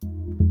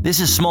This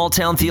is Small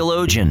Town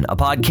Theologian, a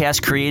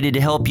podcast created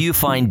to help you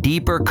find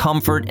deeper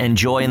comfort and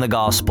joy in the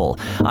gospel.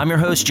 I'm your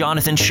host,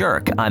 Jonathan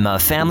Shirk. I'm a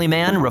family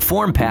man,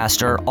 reformed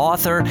pastor,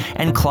 author,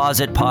 and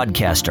closet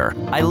podcaster.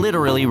 I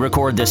literally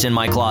record this in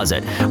my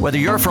closet. Whether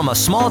you're from a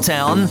small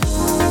town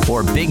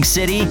or big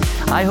city,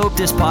 I hope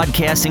this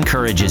podcast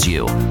encourages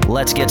you.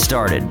 Let's get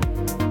started.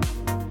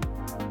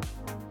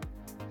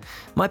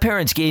 My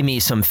parents gave me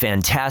some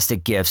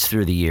fantastic gifts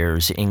through the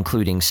years,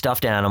 including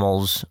stuffed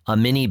animals, a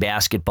mini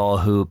basketball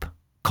hoop,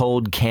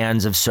 cold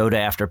cans of soda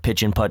after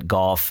pitch and putt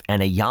golf,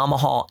 and a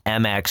Yamaha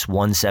MX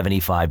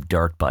 175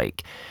 dirt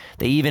bike.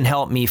 They even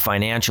helped me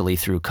financially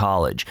through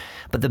college.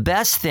 But the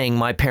best thing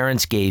my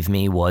parents gave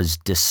me was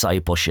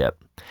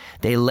discipleship.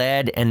 They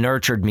led and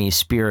nurtured me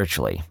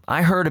spiritually.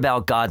 I heard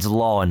about God's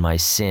law and my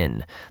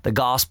sin, the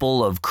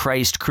gospel of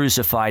Christ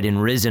crucified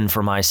and risen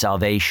for my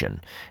salvation,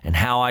 and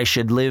how I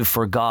should live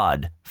for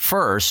God,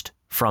 first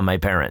from my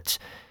parents.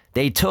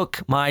 They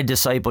took my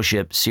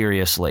discipleship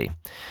seriously.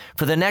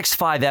 For the next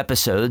 5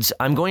 episodes,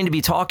 I'm going to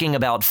be talking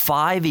about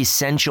 5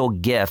 essential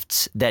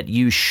gifts that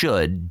you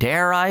should,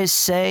 dare I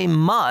say,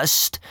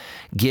 must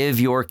give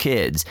your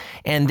kids.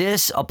 And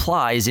this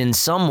applies in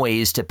some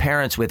ways to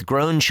parents with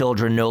grown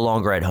children no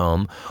longer at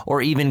home,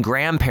 or even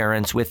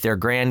grandparents with their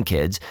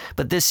grandkids.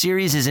 But this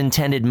series is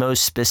intended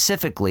most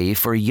specifically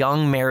for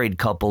young married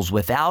couples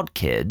without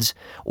kids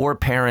or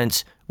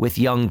parents with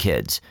young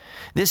kids.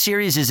 This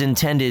series is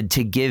intended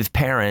to give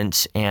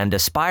parents and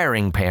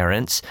aspiring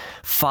parents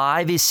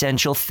 5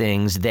 essential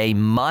things they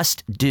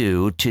must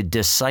do to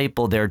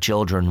disciple their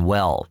children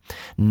well.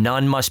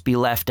 None must be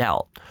left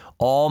out.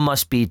 All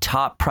must be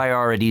top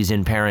priorities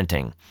in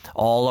parenting.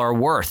 All are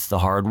worth the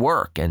hard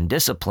work and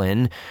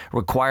discipline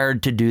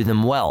required to do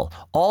them well.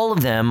 All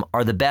of them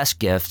are the best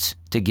gifts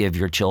to give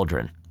your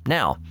children.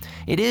 Now,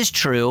 it is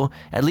true,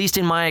 at least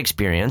in my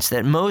experience,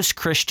 that most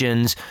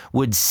Christians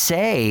would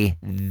say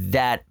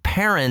that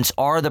parents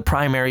are the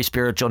primary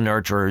spiritual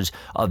nurturers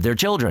of their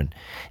children.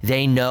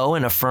 They know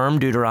and affirm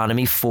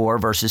Deuteronomy 4,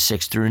 verses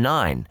 6 through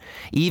 9.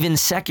 Even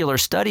secular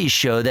studies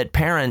show that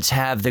parents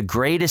have the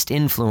greatest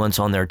influence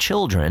on their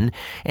children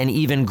and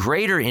even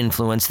greater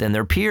influence than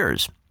their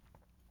peers.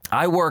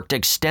 I worked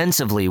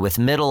extensively with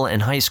middle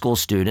and high school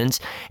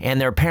students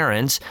and their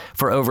parents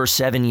for over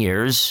 7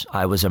 years.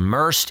 I was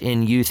immersed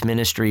in youth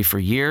ministry for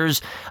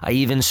years. I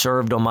even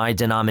served on my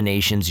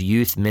denomination's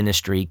youth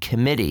ministry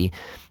committee.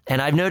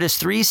 And I've noticed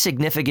 3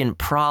 significant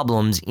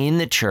problems in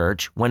the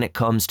church when it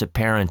comes to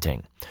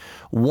parenting.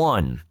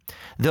 1,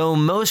 though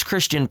most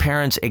Christian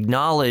parents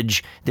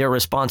acknowledge their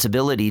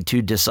responsibility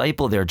to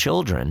disciple their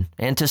children,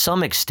 and to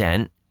some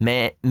extent,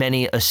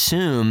 many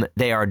assume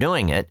they are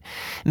doing it,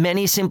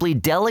 many simply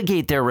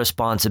delegate their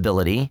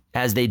responsibility,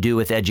 as they do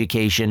with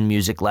education,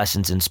 music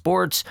lessons, and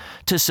sports,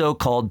 to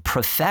so-called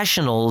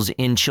professionals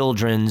in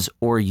children's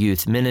or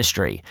youth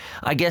ministry.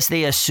 I guess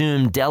they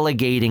assume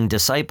delegating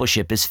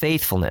discipleship is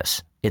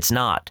faithfulness. It's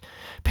not.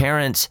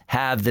 Parents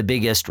have the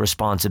biggest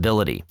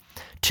responsibility.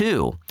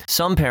 2,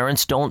 some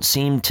parents don't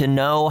seem to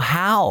know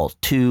how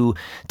to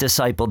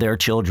disciple their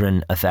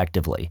children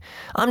effectively.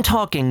 I'm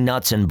talking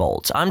nuts and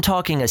bolts. I'm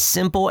talking a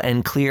simple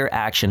and clear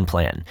action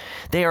plan.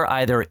 They are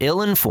either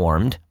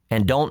ill-informed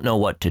and don't know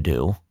what to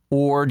do,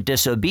 or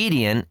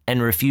disobedient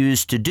and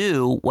refuse to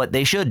do what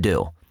they should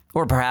do.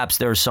 Or perhaps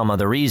there's some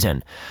other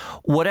reason.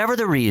 Whatever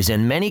the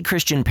reason, many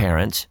Christian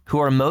parents who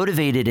are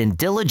motivated and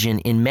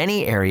diligent in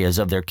many areas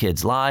of their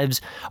kids' lives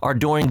are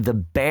doing the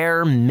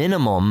bare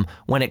minimum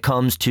when it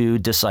comes to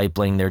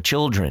discipling their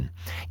children.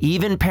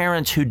 Even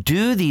parents who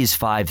do these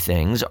 5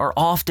 things are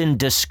often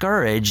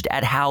discouraged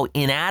at how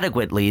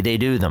inadequately they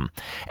do them.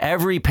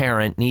 Every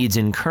parent needs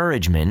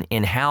encouragement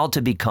in how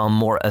to become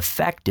more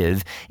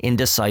effective in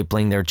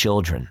discipling their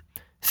children.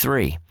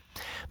 3,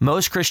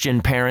 most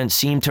Christian parents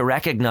seem to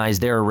recognize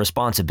their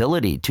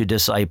responsibility to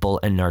disciple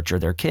and nurture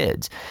their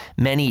kids.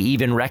 Many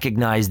even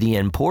recognize the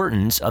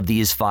importance of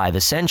these 5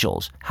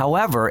 essentials.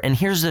 However, and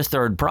here's the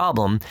 3rd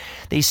problem,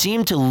 they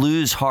seem to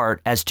lose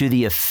heart as to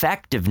the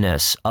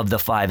effectiveness of the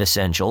 5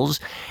 essentials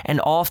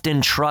and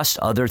often trust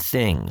other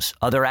things,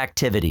 other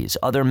activities,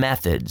 other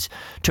methods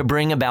to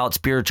bring about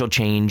spiritual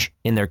change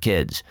in their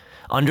kids.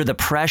 Under the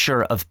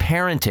pressure of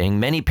parenting,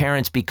 many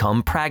parents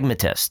become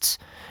pragmatists.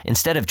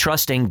 Instead of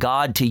trusting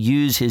God to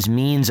use his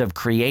means of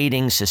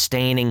creating,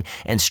 sustaining,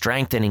 and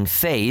strengthening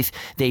faith,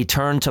 they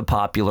turn to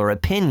popular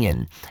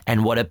opinion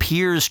and what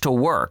appears to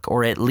work,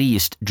 or at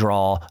least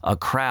draw a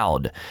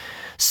crowd.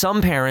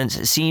 Some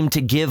parents seem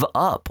to give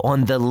up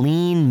on the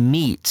lean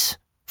meats,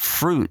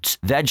 fruits,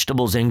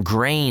 vegetables, and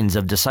grains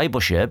of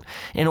discipleship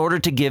in order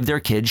to give their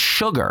kids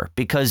sugar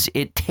because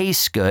it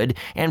tastes good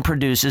and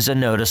produces a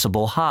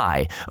noticeable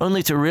high,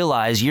 only to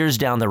realize years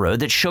down the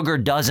road that sugar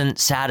doesn't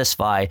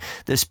satisfy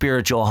the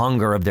spiritual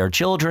hunger of their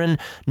children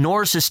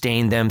nor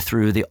sustain them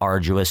through the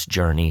arduous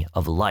journey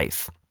of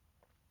life.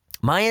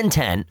 My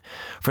intent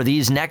for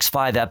these next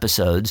 5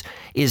 episodes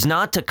is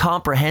not to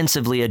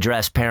comprehensively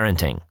address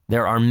parenting.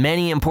 There are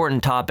many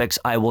important topics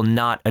I will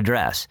not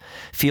address.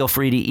 Feel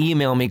free to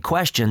email me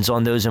questions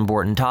on those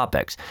important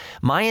topics.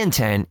 My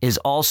intent is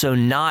also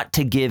not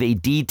to give a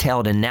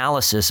detailed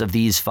analysis of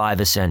these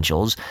 5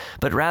 essentials,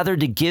 but rather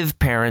to give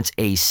parents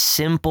a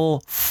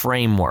simple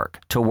framework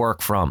to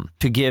work from,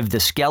 to give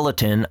the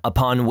skeleton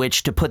upon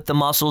which to put the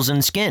muscles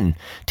and skin,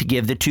 to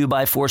give the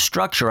 2x4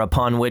 structure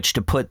upon which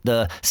to put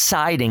the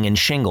siding and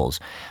shingles.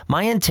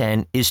 My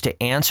intent is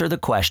to answer the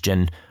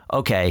question,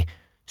 okay,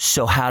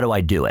 so how do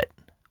I do it?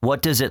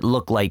 What does it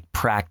look like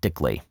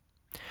practically?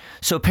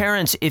 So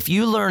parents, if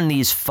you learn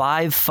these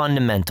 5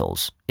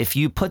 fundamentals, if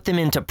you put them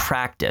into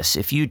practice,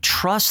 if you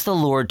trust the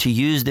Lord to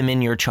use them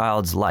in your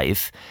child's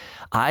life,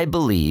 I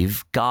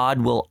believe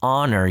God will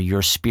honor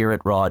your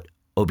spirit-wrought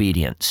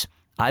obedience.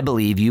 I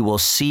believe you will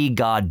see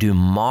God do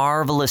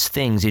marvelous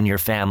things in your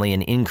family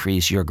and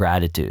increase your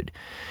gratitude.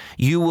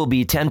 You will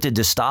be tempted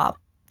to stop,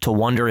 to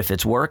wonder if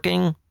it's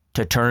working,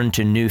 to turn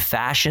to new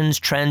fashions,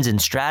 trends,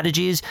 and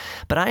strategies,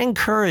 but I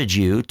encourage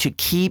you to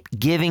keep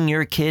giving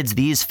your kids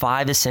these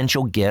 5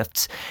 essential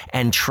gifts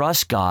and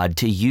trust God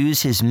to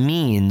use His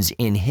means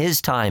in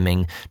His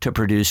timing to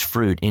produce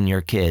fruit in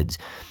your kids.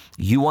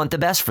 You want the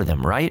best for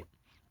them, right?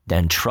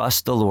 Then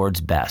trust the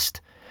Lord's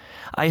best.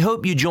 I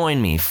hope you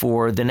join me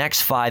for the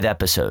next 5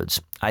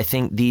 episodes. I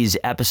think these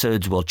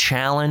episodes will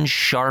challenge,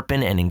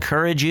 sharpen, and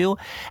encourage you,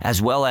 as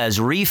well as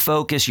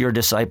refocus your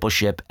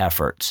discipleship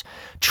efforts.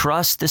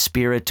 Trust the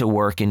Spirit to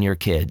work in your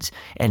kids,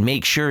 and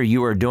make sure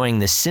you are doing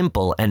the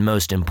simple and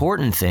most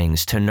important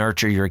things to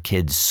nurture your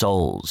kids'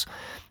 souls.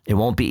 It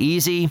won't be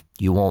easy,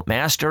 you won't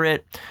master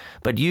it,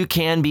 but you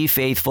can be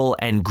faithful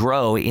and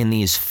grow in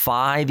these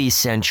 5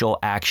 essential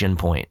action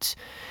points.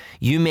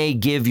 You may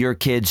give your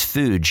kids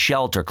food,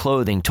 shelter,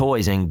 clothing,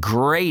 toys, and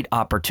great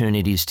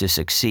opportunities to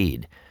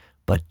succeed.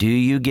 But do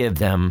you give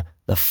them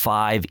the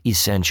 5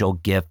 essential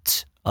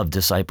gifts of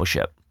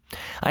discipleship?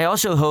 I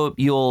also hope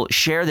you'll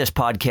share this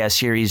podcast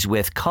series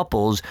with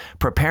couples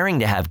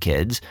preparing to have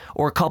kids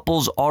or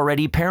couples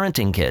already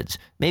parenting kids.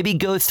 Maybe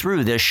go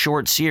through this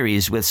short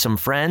series with some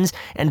friends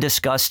and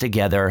discuss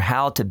together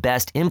how to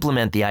best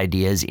implement the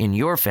ideas in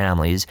your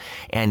families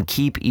and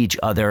keep each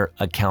other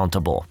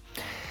accountable.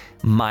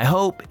 My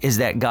hope is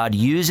that God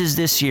uses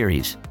this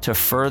series to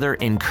further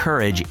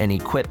encourage and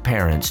equip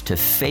parents to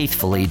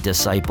faithfully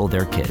disciple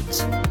their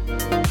kids.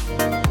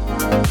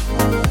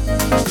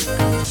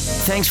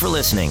 Thanks for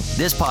listening.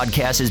 This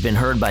podcast has been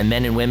heard by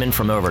men and women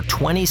from over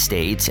 20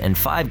 states and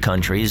 5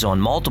 countries on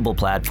multiple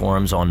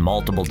platforms on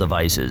multiple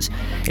devices.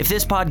 If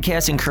this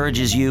podcast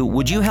encourages you,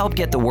 would you help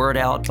get the word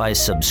out by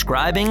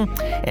subscribing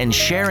and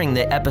sharing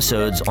the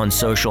episodes on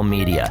social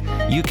media?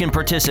 You can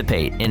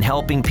participate in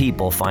helping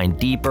people find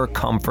deeper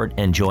comfort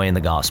and joy in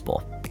the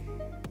gospel.